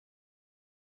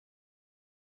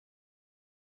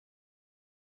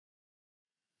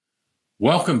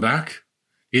Welcome back.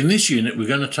 In this unit, we're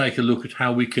going to take a look at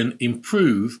how we can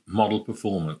improve model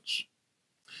performance.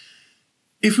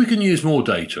 If we can use more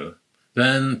data,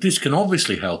 then this can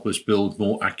obviously help us build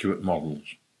more accurate models.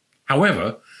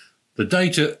 However, the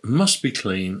data must be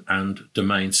clean and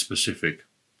domain specific.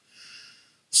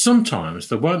 Sometimes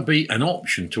there won't be an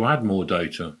option to add more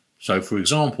data. So, for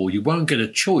example, you won't get a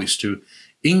choice to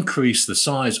increase the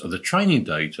size of the training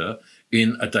data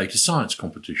in a data science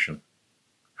competition.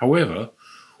 However,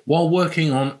 while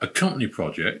working on a company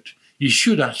project, you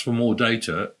should ask for more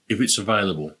data if it's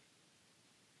available.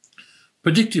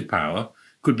 Predictive power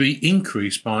could be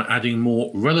increased by adding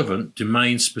more relevant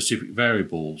domain-specific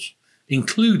variables,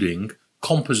 including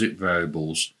composite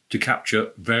variables to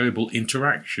capture variable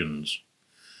interactions.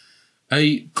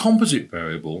 A composite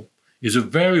variable is a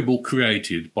variable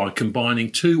created by combining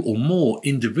two or more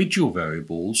individual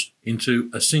variables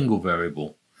into a single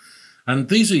variable. And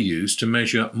these are used to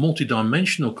measure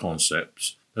multidimensional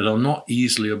concepts that are not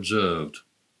easily observed.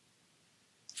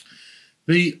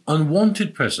 The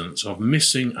unwanted presence of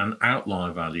missing and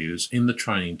outlier values in the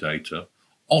training data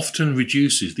often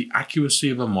reduces the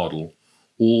accuracy of a model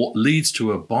or leads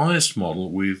to a biased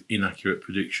model with inaccurate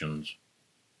predictions.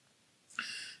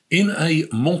 In a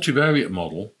multivariate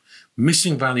model,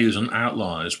 missing values and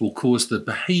outliers will cause the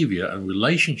behavior and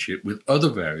relationship with other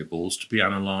variables to be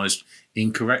analyzed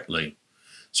incorrectly.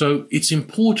 So it's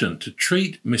important to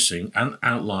treat missing and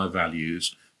outlier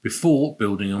values before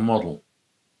building a model.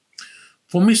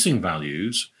 For missing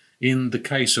values, in the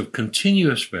case of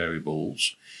continuous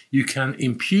variables, you can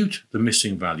impute the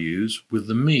missing values with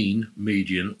the mean,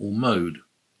 median, or mode.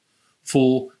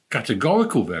 For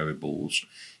categorical variables,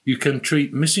 you can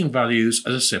treat missing values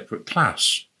as a separate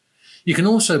class. You can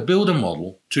also build a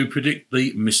model to predict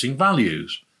the missing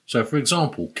values. So, for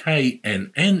example,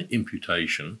 KNN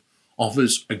imputation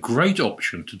offers a great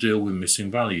option to deal with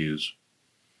missing values.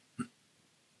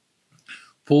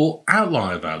 For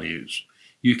outlier values,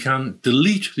 you can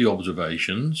delete the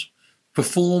observations,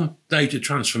 perform data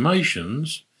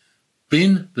transformations,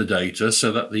 bin the data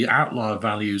so that the outlier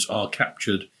values are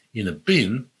captured in a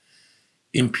bin,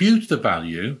 impute the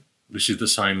value, this is the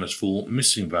same as for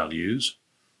missing values,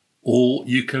 or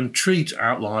you can treat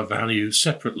outlier values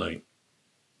separately.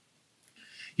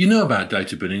 You know about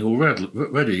data binning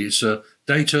already. It's a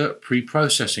data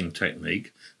pre-processing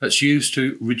technique that's used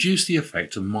to reduce the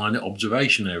effect of minor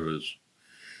observation errors.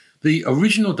 The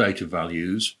original data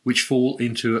values, which fall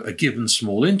into a given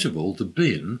small interval, the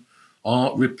bin,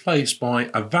 are replaced by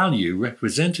a value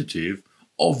representative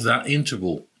of that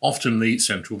interval, often the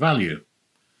central value.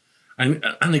 And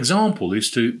an example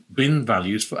is to bin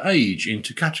values for age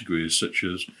into categories such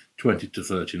as 20 to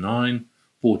 39,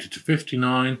 40 to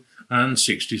 59, and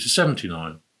 60 to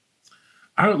 79.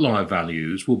 Outlier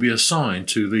values will be assigned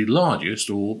to the largest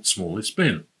or smallest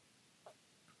bin.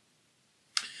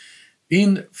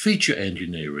 In feature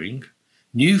engineering,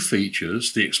 new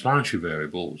features, the explanatory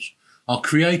variables, are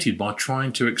created by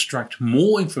trying to extract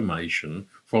more information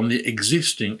from the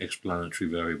existing explanatory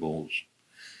variables.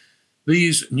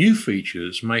 These new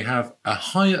features may have a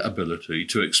higher ability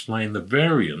to explain the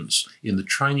variance in the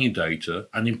training data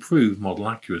and improve model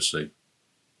accuracy.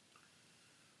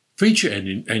 Feature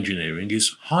engineering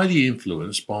is highly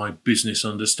influenced by business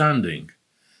understanding.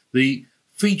 The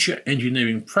feature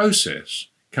engineering process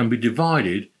can be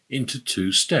divided into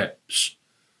two steps.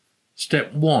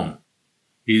 Step 1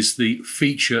 is the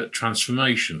feature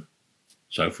transformation.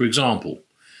 So, for example,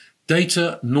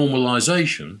 data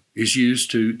normalization is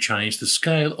used to change the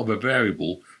scale of a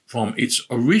variable from its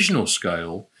original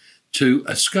scale to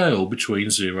a scale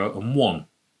between 0 and 1.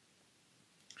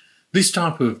 This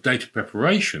type of data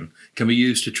preparation can be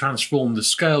used to transform the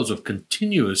scales of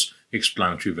continuous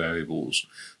explanatory variables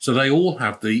so they all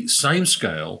have the same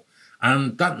scale,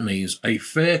 and that means a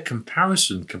fair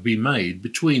comparison can be made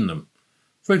between them.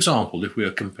 For example, if we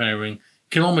are comparing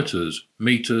kilometers,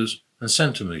 meters, and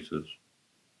centimeters.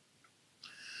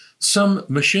 Some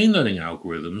machine learning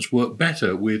algorithms work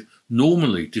better with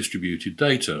normally distributed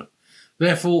data.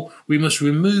 Therefore, we must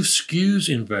remove skews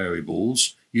in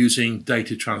variables using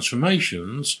data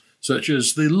transformations such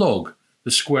as the log,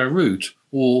 the square root,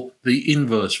 or the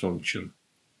inverse function.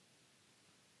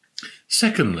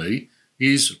 Secondly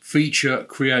is feature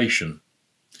creation.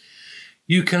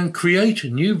 You can create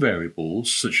new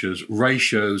variables such as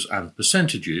ratios and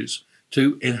percentages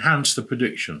to enhance the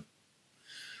prediction.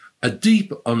 A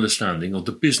deep understanding of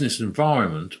the business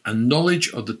environment and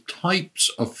knowledge of the types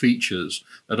of features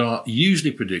that are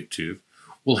usually predictive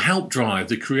will help drive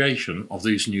the creation of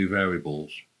these new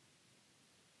variables.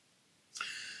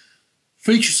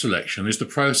 Feature selection is the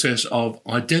process of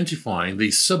identifying the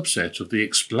subset of the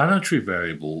explanatory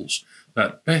variables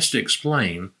that best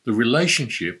explain the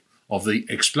relationship of the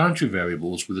explanatory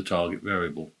variables with the target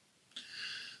variable.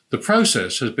 The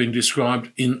process has been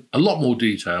described in a lot more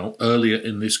detail earlier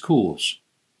in this course.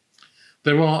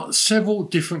 There are several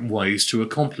different ways to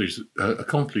accomplish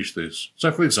this.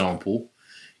 So, for example,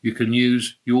 you can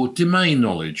use your domain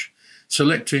knowledge,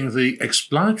 selecting the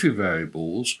explanatory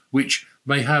variables which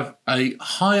may have a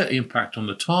higher impact on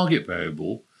the target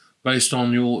variable based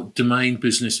on your domain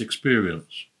business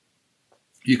experience.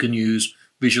 You can use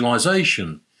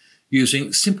visualization,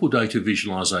 using simple data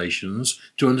visualizations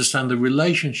to understand the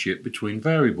relationship between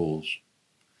variables.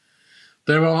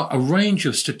 There are a range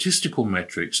of statistical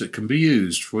metrics that can be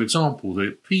used, for example,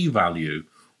 the p-value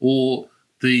or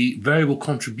the variable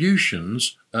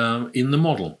contributions in the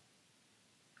model.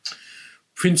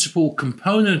 Principal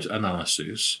component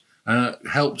analysis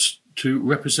helps to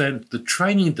represent the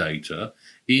training data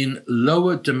in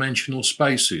lower dimensional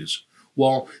spaces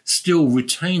while still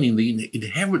retaining the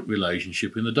inherent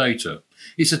relationship in the data.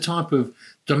 It's a type of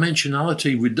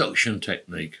dimensionality reduction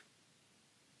technique.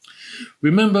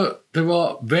 Remember, there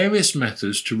are various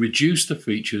methods to reduce the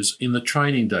features in the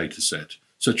training data set,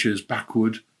 such as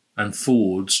backward and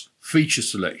forwards feature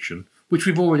selection, which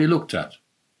we've already looked at.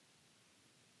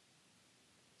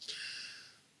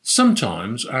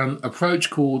 Sometimes an approach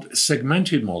called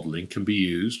segmented modeling can be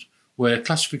used, where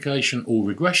classification or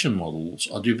regression models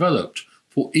are developed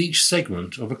for each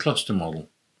segment of a cluster model.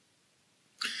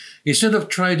 Instead of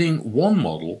training one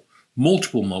model,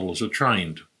 multiple models are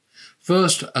trained.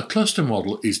 First, a cluster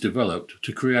model is developed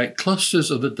to create clusters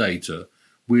of the data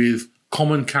with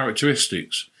common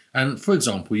characteristics, and for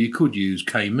example, you could use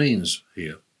k-means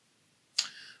here.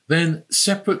 Then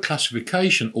separate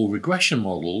classification or regression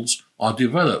models are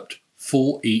developed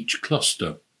for each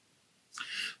cluster.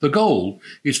 The goal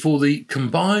is for the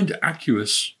combined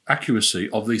accuracy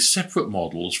of the separate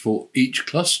models for each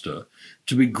cluster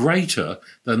to be greater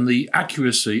than the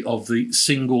accuracy of the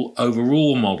single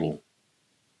overall model.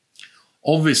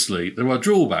 Obviously, there are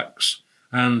drawbacks,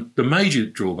 and the major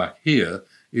drawback here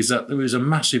is that there is a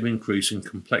massive increase in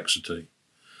complexity.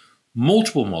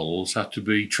 Multiple models have to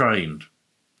be trained.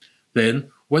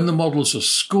 Then, when the models are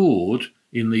scored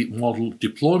in the model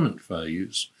deployment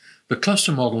phase, the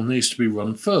cluster model needs to be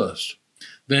run first.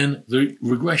 Then the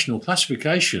regressional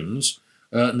classifications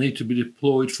need to be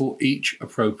deployed for each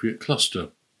appropriate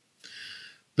cluster.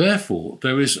 Therefore,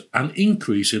 there is an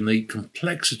increase in the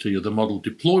complexity of the model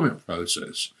deployment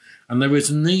process, and there is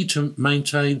a need to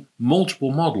maintain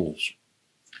multiple models.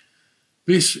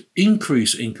 This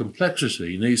increase in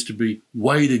complexity needs to be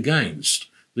weighed against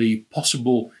the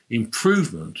possible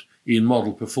improvement in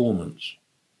model performance.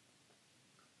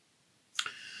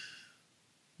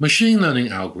 Machine learning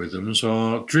algorithms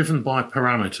are driven by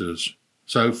parameters.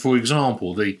 So, for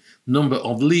example, the number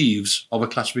of leaves of a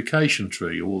classification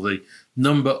tree, or the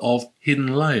number of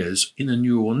hidden layers in a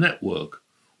neural network,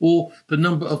 or the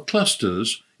number of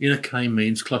clusters in a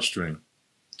k-means clustering.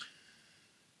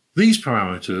 These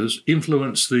parameters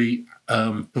influence the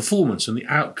performance and the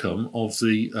outcome of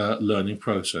the learning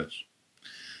process.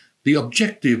 The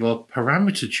objective of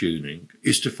parameter tuning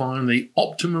is to find the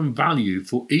optimum value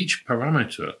for each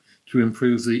parameter to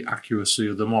improve the accuracy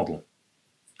of the model.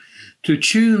 To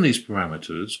tune these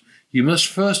parameters, you must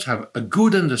first have a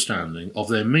good understanding of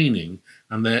their meaning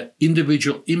and their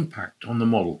individual impact on the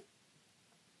model.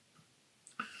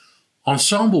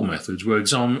 Ensemble methods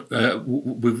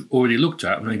we've already looked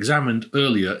at and examined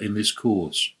earlier in this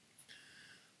course.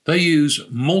 They use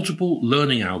multiple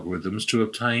learning algorithms to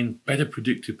obtain better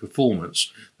predictive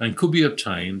performance than could be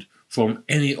obtained from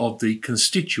any of the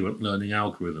constituent learning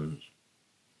algorithms.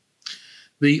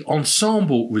 The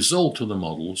ensemble result of the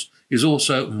models is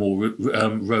also more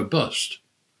robust.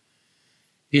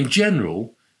 In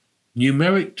general,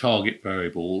 numeric target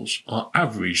variables are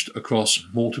averaged across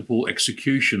multiple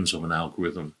executions of an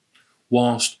algorithm,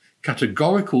 whilst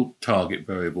categorical target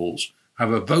variables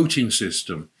have a voting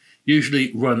system,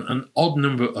 usually run an odd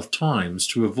number of times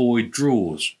to avoid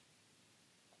draws.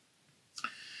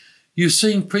 You've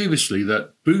seen previously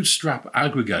that bootstrap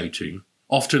aggregating,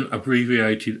 often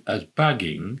abbreviated as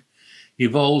bagging,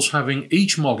 involves having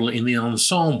each model in the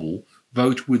ensemble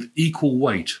vote with equal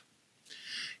weight.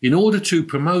 In order to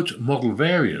promote model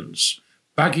variance,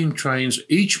 bagging trains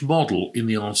each model in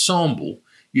the ensemble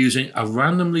using a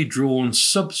randomly drawn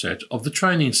subset of the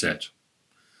training set.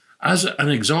 As an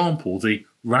example, the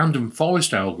random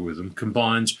forest algorithm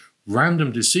combines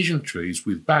random decision trees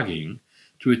with bagging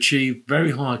to achieve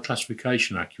very high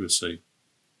classification accuracy.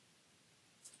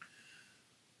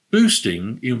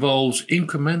 Boosting involves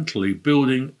incrementally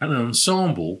building an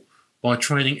ensemble by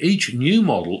training each new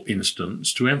model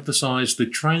instance to emphasize the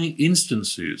training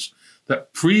instances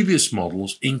that previous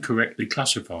models incorrectly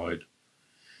classified.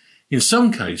 In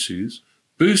some cases,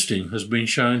 boosting has been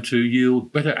shown to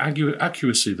yield better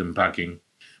accuracy than bagging,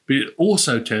 but it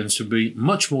also tends to be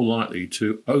much more likely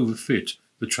to overfit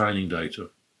the training data.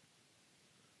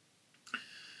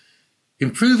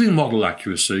 Improving model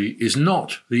accuracy is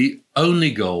not the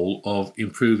only goal of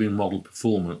improving model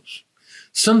performance.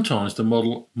 Sometimes the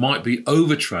model might be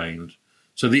overtrained,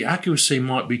 so the accuracy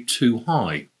might be too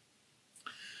high.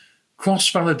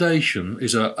 Cross-validation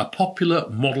is a popular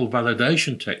model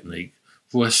validation technique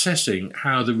for assessing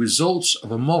how the results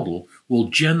of a model will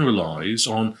generalize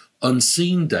on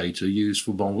unseen data used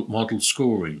for model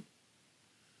scoring.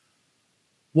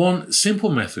 One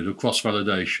simple method of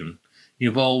cross-validation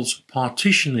involves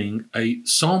partitioning a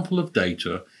sample of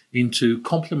data into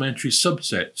complementary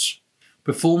subsets,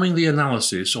 performing the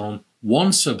analysis on one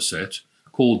subset,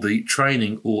 called the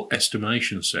training or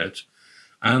estimation set,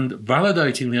 and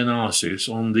validating the analysis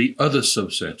on the other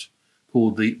subset,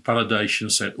 called the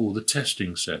validation set or the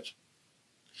testing set.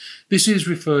 This is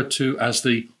referred to as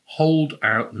the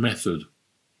holdout method.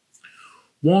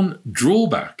 One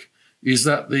drawback is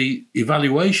that the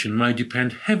evaluation may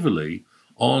depend heavily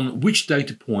on which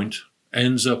data point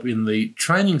ends up in the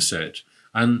training set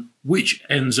and which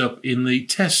ends up in the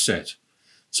test set.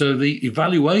 So the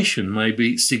evaluation may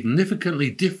be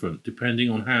significantly different depending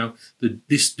on how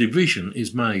this division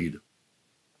is made.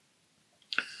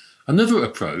 Another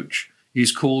approach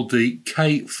is called the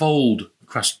k-fold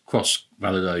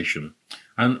cross-validation,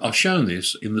 and I've shown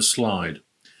this in the slide.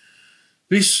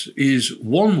 This is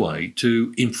one way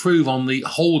to improve on the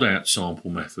holdout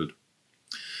sample method.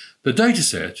 The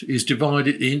dataset is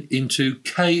divided into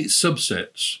k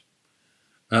subsets.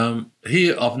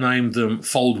 Here I've named them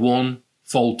fold 1,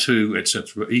 fold 2,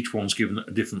 etc. Each one's given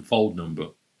a different fold number.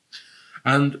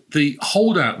 And the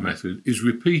holdout method is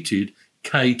repeated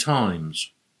k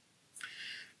times.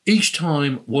 Each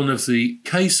time one of the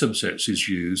k subsets is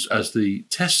used as the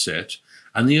test set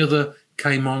and the other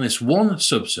k-1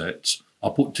 subsets are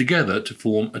put together to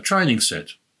form a training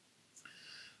set.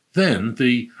 Then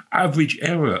the average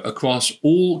error across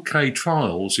all k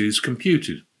trials is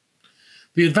computed.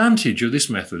 The advantage of this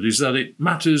method is that it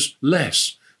matters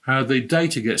less how the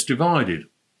data gets divided.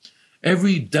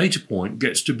 Every data point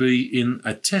gets to be in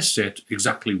a test set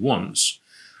exactly once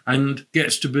and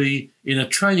gets to be in a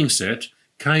training set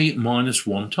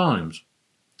k-1 times.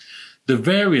 The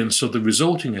variance of the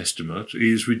resulting estimate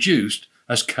is reduced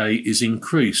as k is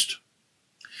increased.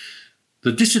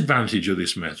 The disadvantage of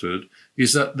this method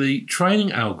is that the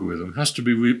training algorithm has to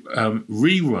be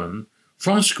rerun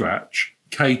from scratch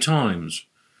k times,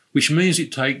 which means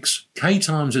it takes k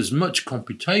times as much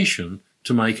computation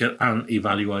to make an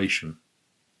evaluation.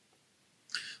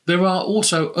 There are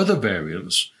also other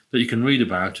variants that you can read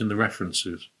about in the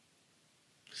references.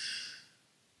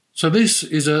 So this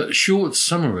is a short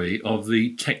summary of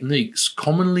the techniques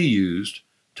commonly used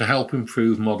to help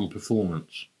improve model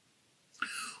performance.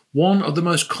 One of the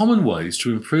most common ways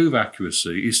to improve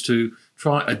accuracy is to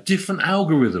try a different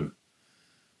algorithm.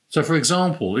 So for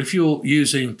example, if you're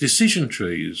using decision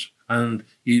trees and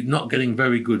you're not getting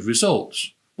very good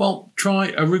results, well,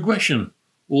 try a regression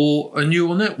or a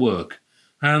neural network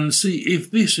and see if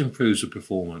this improves the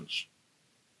performance.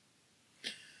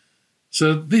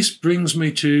 So this brings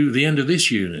me to the end of this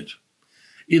unit.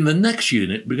 In the next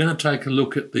unit, we're going to take a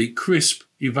look at the CRISP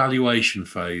evaluation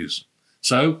phase.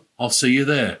 So I'll see you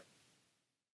there.